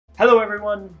Hello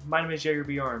everyone, my name is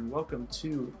Yeagerbr and welcome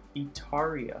to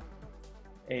Etaria,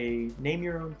 a name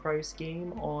your own price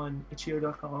game on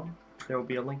itch.io.com. There will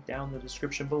be a link down in the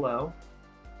description below.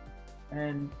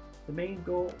 And the main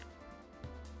goal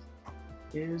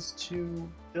is to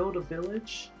build a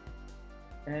village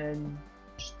and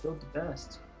just build the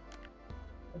best.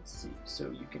 Let's see,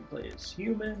 so you can play as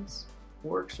humans,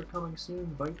 orcs are coming soon,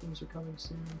 Vikings are coming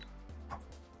soon.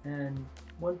 And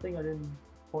one thing I didn't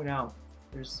point out,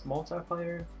 there's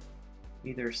multiplayer,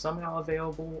 either somehow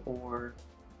available or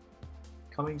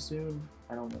coming soon,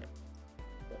 I don't know.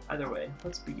 But either way,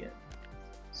 let's begin.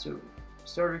 So,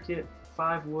 starter kit,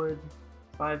 5 wood,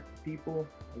 5 people,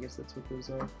 I guess that's what those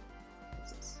are.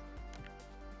 What's this?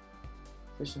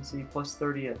 Efficiency, plus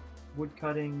 30 at wood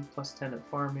cutting, plus 10 at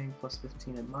farming, plus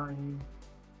 15 at mining.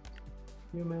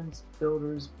 Humans,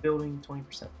 builders, building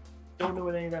 20%. Don't know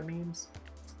what any of that means.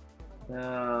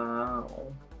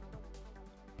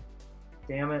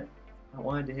 Damn it, I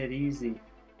wanted to hit easy,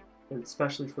 but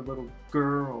especially for little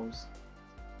girls,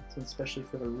 so especially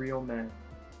for the real men.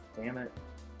 Damn it.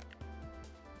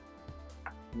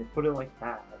 And they put it like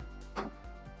that.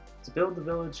 To build the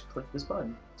village, click this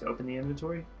button. To open the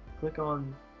inventory, click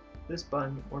on this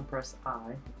button or press I.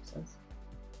 Makes sense.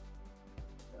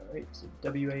 Alright, so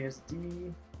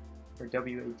WASD or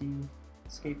WAD,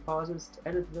 escape pauses. To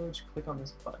edit the village, click on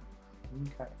this button.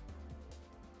 Okay.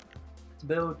 To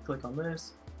build, click on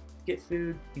this. To get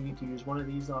food, you need to use one of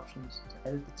these options. To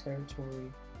edit the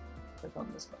territory, click on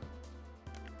this button.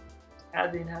 To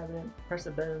add the inhabitant, press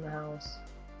a bed in the house.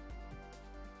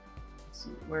 Let's see,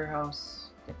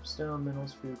 warehouse, get stone,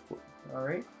 minerals, food, wood.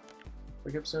 Alright.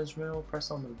 Break up stones from mineral,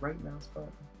 press on the right mouse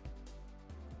button.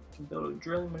 You can build a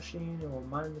drilling machine, it will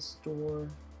mine the store.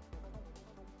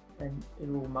 And it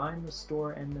will mine the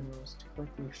store and minerals. To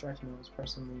collect the extract minerals,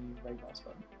 press on the right mouse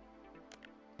button.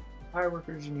 Hire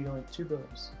workers, you need only 2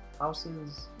 builders.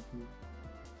 Houses,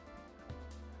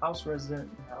 house resident,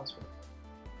 and house worker.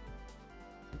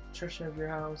 Construction of your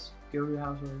house, go to the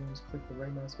house organs, click the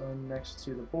right mouse button next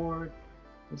to the board.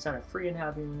 You sign a free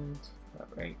inhabitant.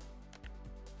 Alright.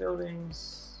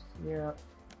 Buildings, yep.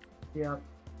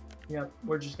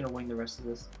 We're just gonna wing the rest of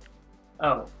this.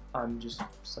 Oh, I'm just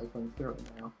cycling through it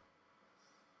now.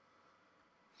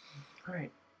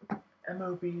 Alright.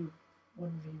 MOB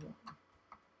 1v1.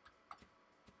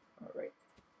 Alright.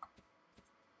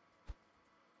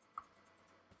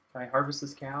 Can I harvest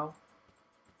this cow?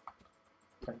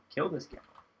 Can I kill this cow?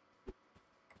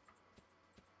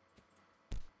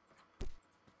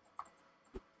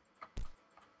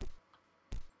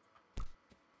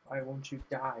 Why won't you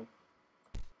die?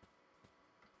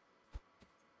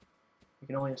 I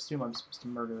can only assume I'm supposed to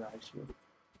murderize you.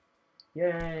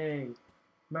 Yay!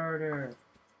 Murder!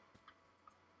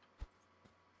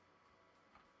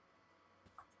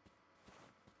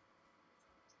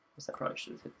 Guess I probably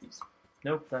should have hit these.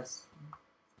 Nope, that's...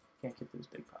 can't get those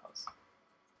big piles.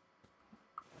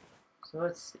 So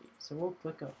let's see. So we'll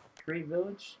click on Create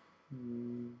Village.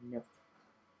 Nope.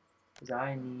 Because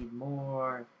I need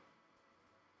more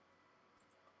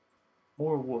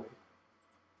wood.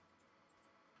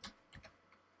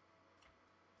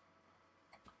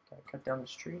 Can I cut down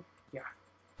this tree? Yeah.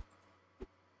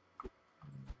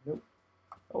 Nope.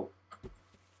 Oh.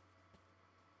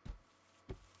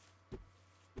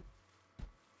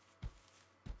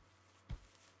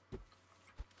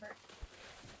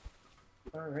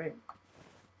 Alright.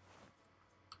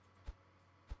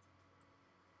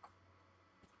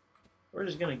 We're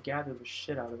just gonna gather the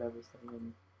shit out of everything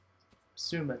and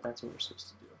assume that that's what we're supposed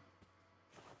to do.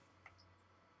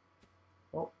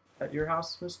 Well, at your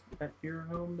house, at your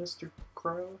home, Mr.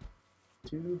 Crow?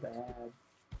 Too bad.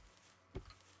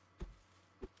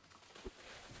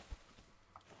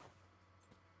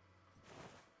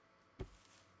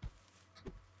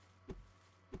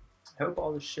 I hope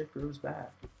all this shit grows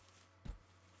back.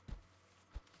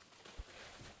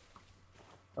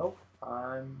 Oh,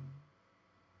 I'm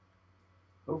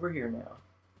over here now.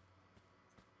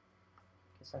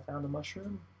 Guess I found a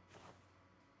mushroom.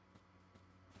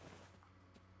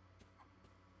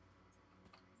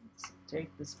 Let's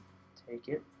take this, take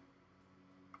it.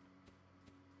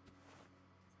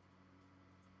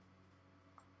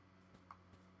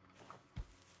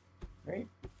 Right,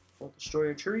 we'll destroy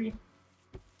a tree.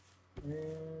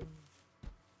 And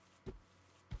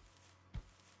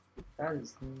that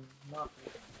is not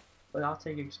good, but I'll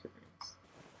take experience.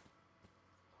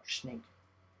 Oh, snake.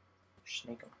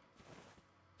 Snake him.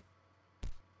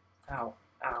 Ow,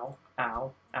 ow,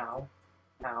 ow, ow,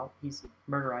 ow. He's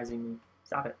murderizing me.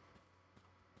 Stop it.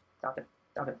 Stop it.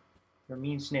 Stop it. You're a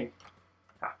mean snake.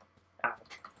 Ah, ow.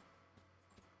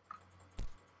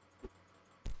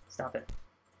 Stop it.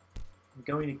 I'm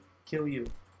going to kill you.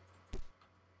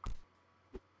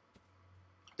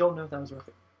 Don't know if that was worth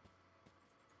it.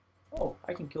 Oh,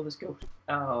 I can kill this ghost.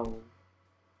 Oh.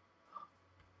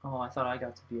 Oh, I thought I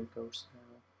got to be a ghost now.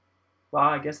 Well,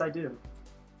 I guess I do.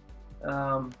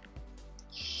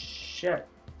 Shit.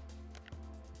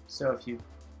 So if you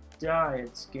die,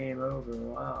 it's game over.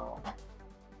 Wow.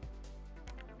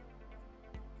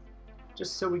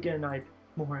 Just so we get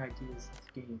more ideas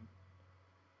of the game.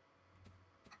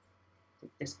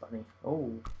 Take this bunny.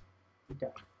 Oh, you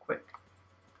died quick.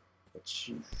 Which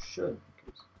you should,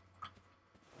 because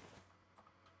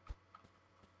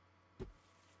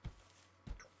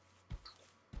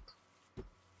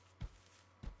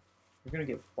you're gonna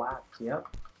get whacked.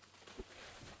 Yep.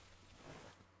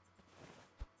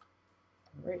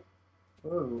 Alright.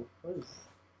 Whoa, what is...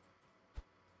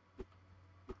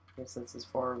 I guess that's as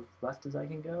far left as I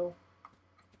can go.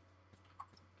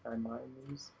 Can I mine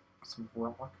these? Some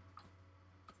rock.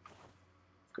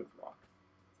 Good rock.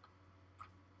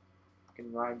 I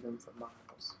can ride them for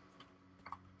miles.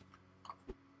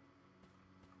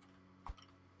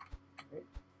 Alright.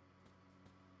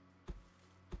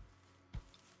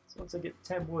 So once I get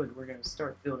 10 wood, we're gonna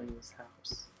start building this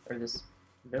house. Or this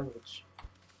village.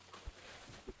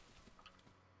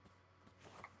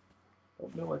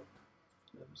 Don't know what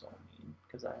those all mean,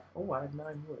 because I have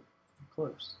 9 wood. I'm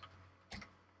close.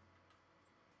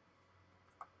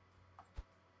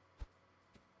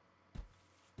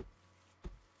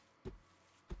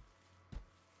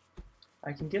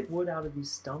 I can get wood out of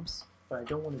these stumps, but I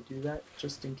don't want to do that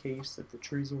just in case that the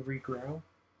trees will regrow.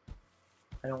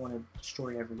 I don't want to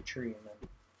destroy every tree and then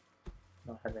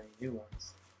not have any new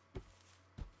ones.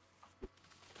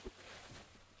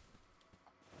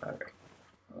 Alright,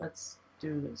 let's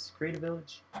do this. Create a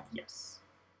village? Yes.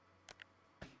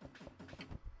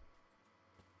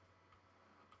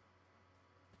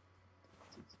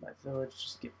 Does my village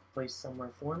just get placed somewhere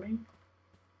for me?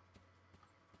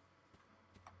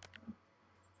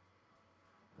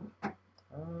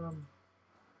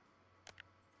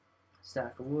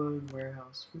 Stack of wood,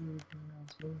 warehouse food,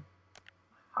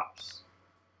 house.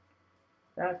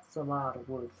 That's a lot of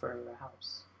wood for a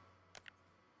house.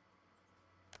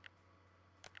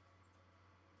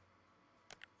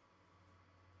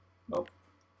 Nope,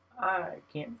 I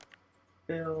can't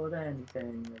build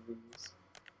anything of these.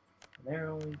 And they're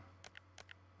only...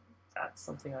 That's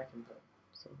something I can build.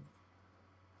 So,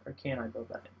 or can I build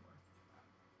that anymore?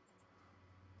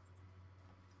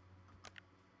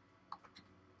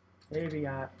 Maybe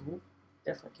I... Ooh,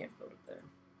 definitely can't build it there.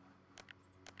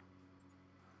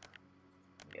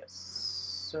 Yes,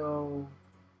 so...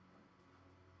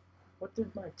 What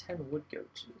did my 10 wood go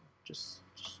to? Just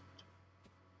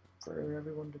for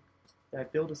everyone to... Did I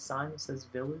build a sign that says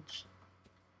village?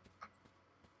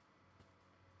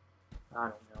 I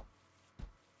don't know.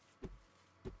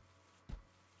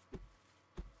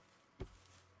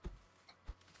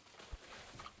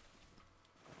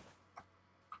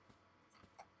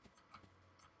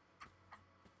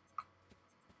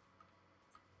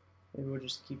 Maybe we'll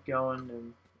just keep going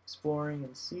and exploring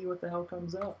and see what the hell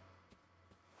comes up.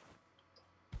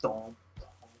 Dom.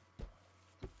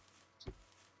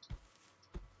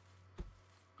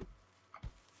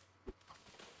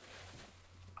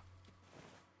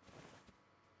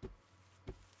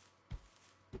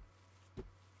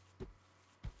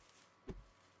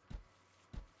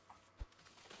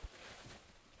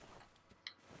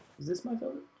 Is this my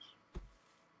village?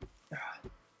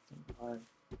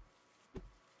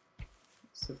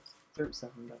 So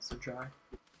 37 got so dry.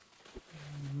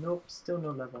 Nope, still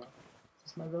no level up. Is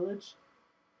this my village?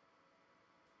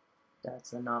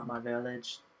 That's not my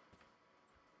village.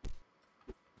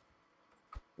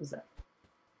 What is that?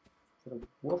 Is it a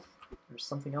wolf or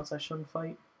something else I shouldn't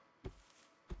fight?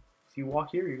 If you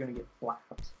walk here, you're gonna get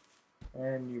blapped.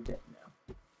 And you're dead now.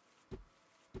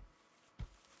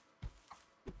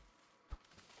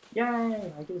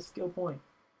 Yay! I get a skill point.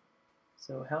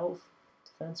 So health,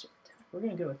 defense, or attack. We're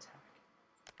gonna go attack.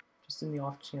 Just in the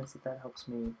off chance that that helps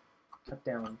me cut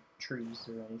down trees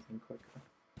or anything quicker.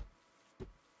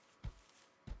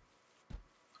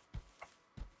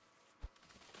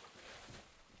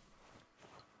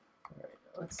 Alright,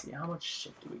 let's see, how much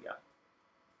shit do we got?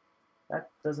 That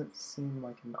doesn't seem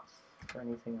like enough for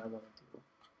anything I want to do.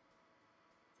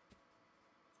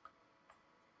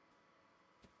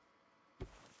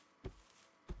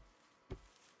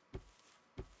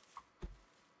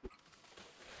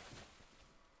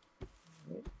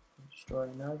 Destroy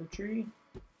another tree.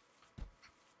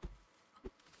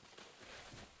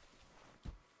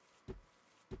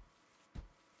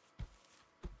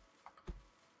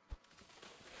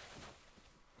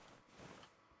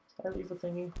 Did I leave a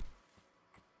thingy?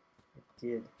 It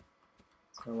did.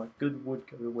 So let good wood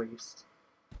go to waste.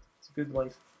 It's a good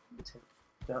life tip.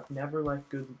 Never let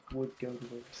good wood go to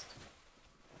waste.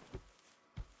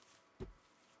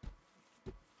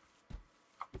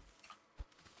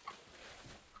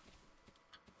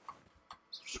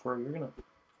 Mr. Squirrel,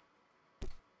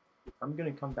 I'm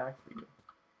gonna come back for you.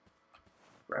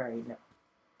 Right now.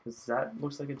 Because that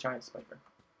looks like a giant spider.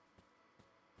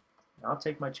 I'll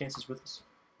take my chances with this.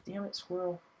 Damn it,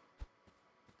 squirrel.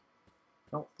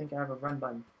 Don't think I have a run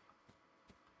button.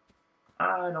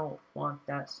 I don't want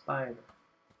that spider.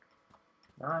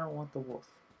 I don't want the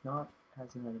wolf. Not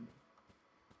as an enemy.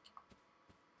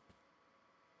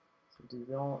 So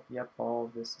did all... Yep, all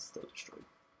of this is still destroyed.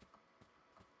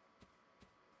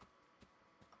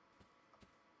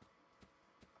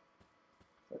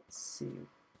 Let's see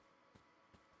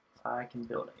if I can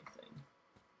build anything.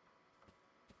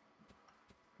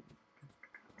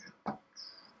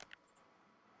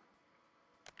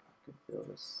 Could build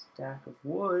a stack of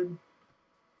wood.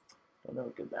 Don't know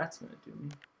what good that's gonna do me.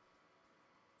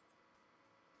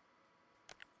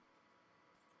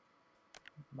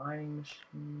 Mining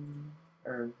machine,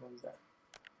 or what is that?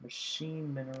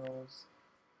 Machine minerals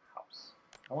house.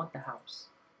 I want the house.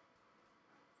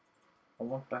 I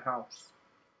want the house.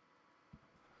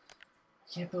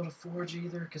 I can't build a forge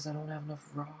either because I don't have enough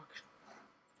rock.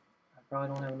 I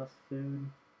probably don't have enough food.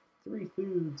 3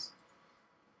 foods.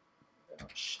 Oh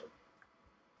shit.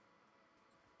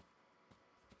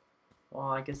 Well,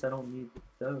 I guess I don't need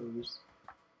those.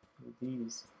 I need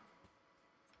these.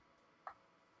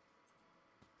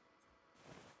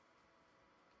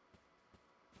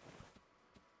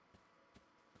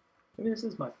 Maybe this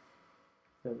is my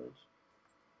village.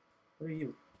 What are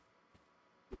you?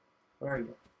 What are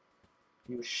you?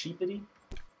 You a sheepity?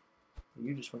 Or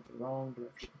you just went the wrong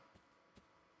direction.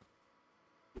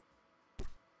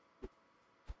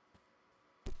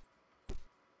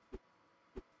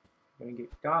 You're gonna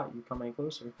get got, you come any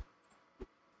closer.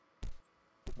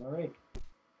 Alright.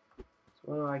 So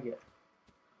what do I get?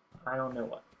 I don't know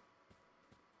what.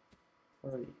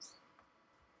 What are these?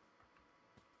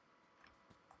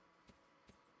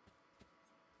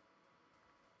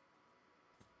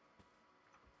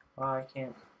 I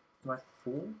can't. Am I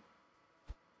fool?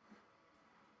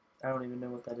 I don't even know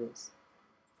what that is.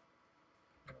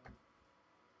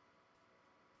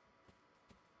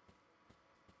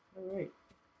 Alright.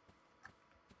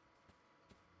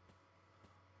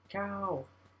 Cow!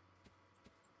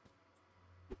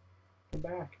 Come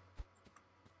back.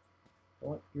 I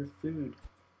want your food.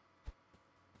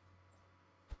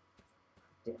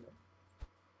 Damn it.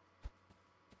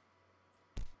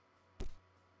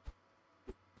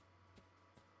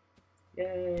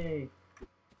 Yay!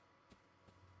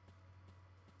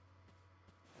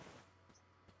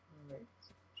 Alright.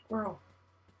 Squirrel!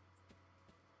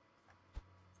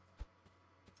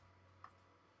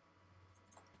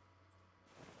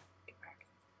 Get back.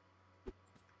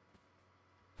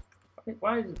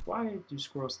 Why do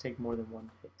squirrels take more than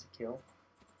one hit to kill?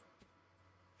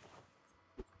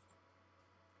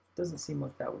 Doesn't seem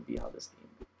like that would be how this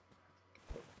game.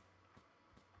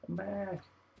 Come back!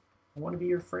 I want to be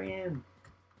your friend.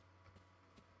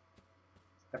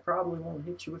 I probably won't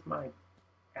hit you with my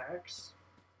axe.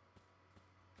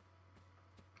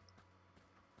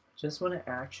 I just want to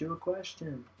ask you a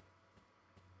question.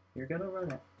 You're gonna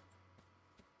run it.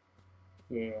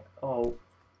 Yeah. Oh,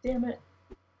 damn it.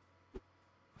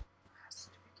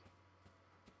 Stupid game.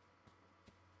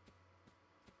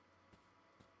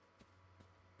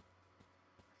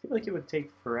 I feel like it would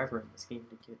take forever in this game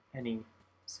to get any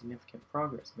significant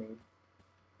progress made.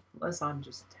 Unless I'm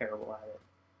just terrible at it.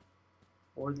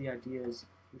 Or the idea is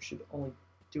you should only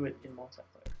do it in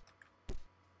multiplayer.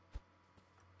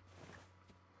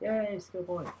 Yay, skill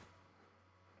point.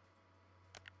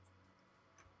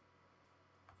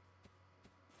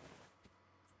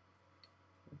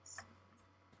 Let's see.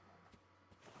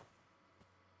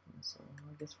 So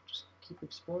I guess we'll just keep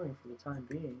exploring for the time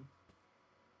being.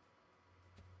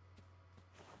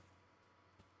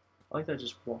 I like that I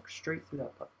just walk straight through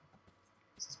that button.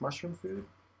 Is this mushroom food?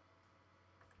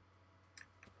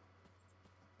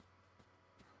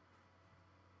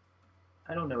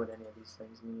 I don't know what any of these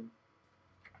things mean.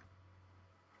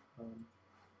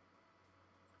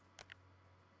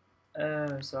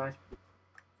 So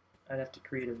I'd have to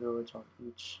create a village on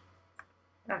each.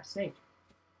 Ah, snake!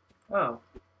 Oh,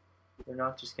 they're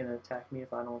not just gonna attack me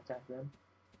if I don't attack them?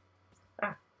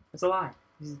 Ah, that's a lie!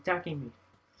 He's attacking me!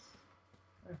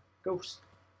 Ah, ghost!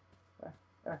 Ah,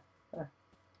 ah, ah.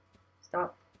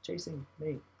 Stop chasing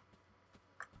me!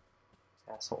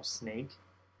 Asshole snake!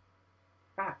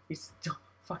 Ah, he's still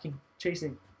fucking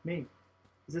chasing me.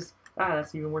 Is this... Ah,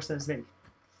 that's even worse than a snake.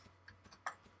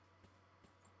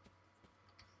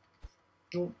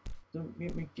 Don't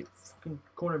make me get fucking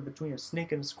cornered between a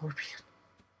snake and a scorpion.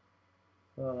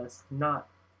 Oh, that's not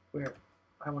where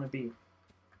I want to be.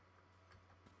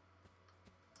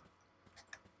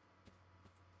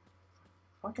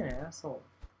 Fucking asshole.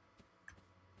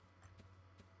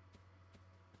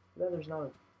 But there's not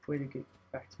a way to get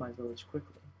back to my village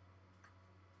quickly.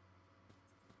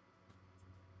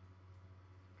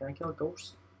 Can I kill a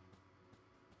ghost?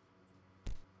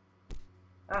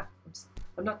 Ah,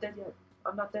 I'm not dead yet.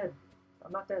 I'm not dead.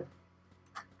 I'm not dead.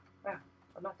 Ah,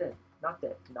 I'm not dead. Not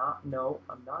dead. No,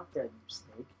 I'm not dead, you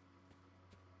snake.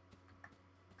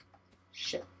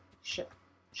 Shit.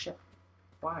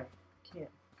 Why? Can't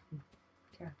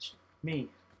catch me.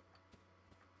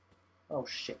 Oh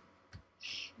shit.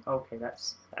 Okay, that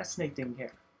snake didn't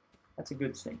care. That's a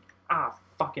good snake. Ah,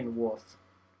 fucking wolf.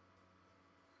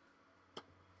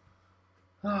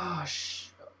 Oh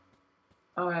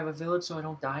Oh, I have a village so I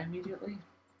don't die immediately?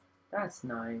 That's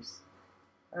nice.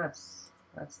 That's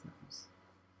nice.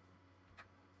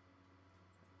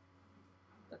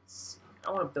 Let's see.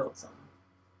 I want to build something.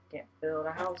 Can't build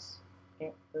a house.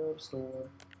 Can't build a store.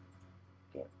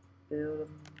 Can't build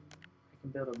I can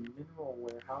build a mineral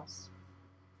warehouse.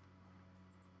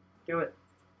 Do it.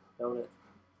 Build it.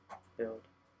 Build.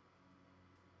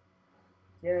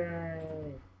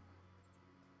 Yay!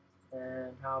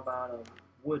 And how about a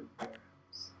wood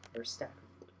warehouse? Or a stack of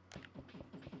wood.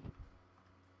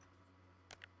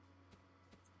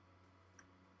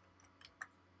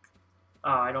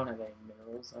 Ah, I don't have any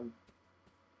minerals.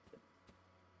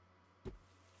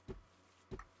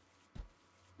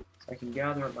 So I can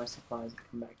gather up my supplies and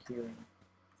come back here and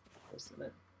place them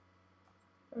in.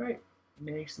 Alright,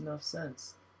 makes enough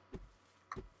sense.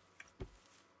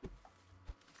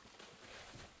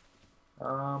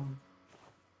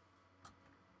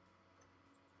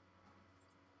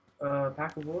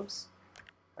 Pack of wolves?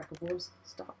 Pack of wolves?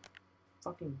 Stop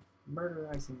fucking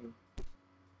murderizing me.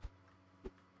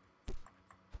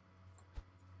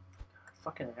 God,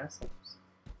 fucking assholes.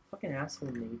 Fucking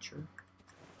asshole nature.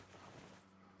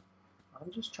 I'm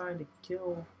just trying to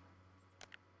kill...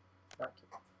 Not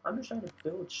kill. I'm just trying to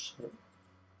build shit.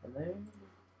 And then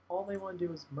all they want to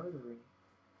do is murder me.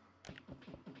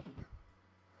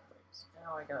 So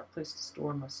now I got a place to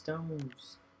store my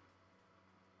stones.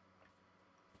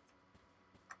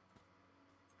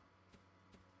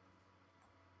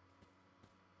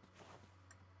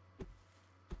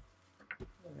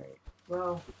 Alright,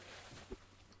 well...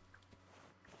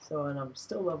 So, and I'm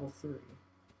still level 3.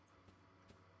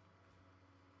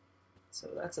 So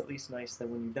that's at least nice that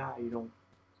when you die, you don't...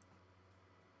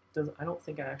 I don't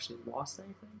think I actually lost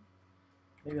anything.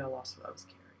 Maybe I lost what I was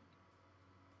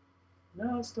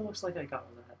carrying. No, it still looks like I got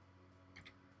all that.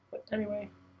 But anyway,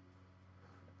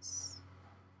 let's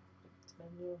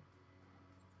menu.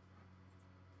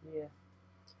 Yeah.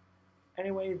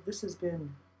 Anyway, this has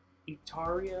been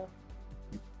Etaria,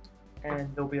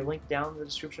 and there'll be a link down in the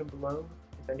description below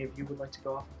if any of you would like to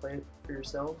go off and play it for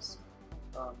yourselves.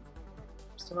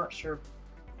 Still not sure.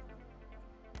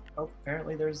 Oh,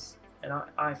 apparently there's an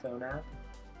iPhone app.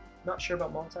 Not sure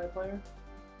about multiplayer.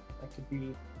 That could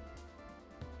be.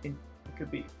 It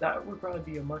could be. That would probably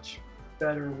be a much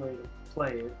better way to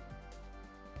play it.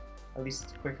 At least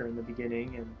it's quicker in the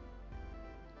beginning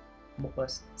and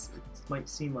less. It might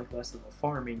seem like less of a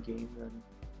farming game than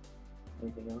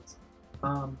anything else.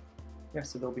 Yeah,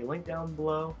 so there'll be a link down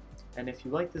below. And if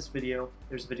you like this video,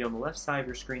 there's a video on the left side of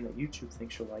your screen that YouTube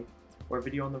thinks you'll like, or a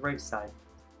video on the right side,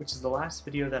 which is the last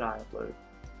video that I uploaded.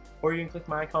 Or you can click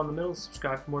my icon in the middle to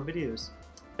subscribe for more videos.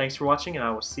 Thanks for watching, and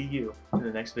I will see you in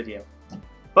the next video.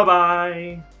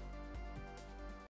 Bye-bye!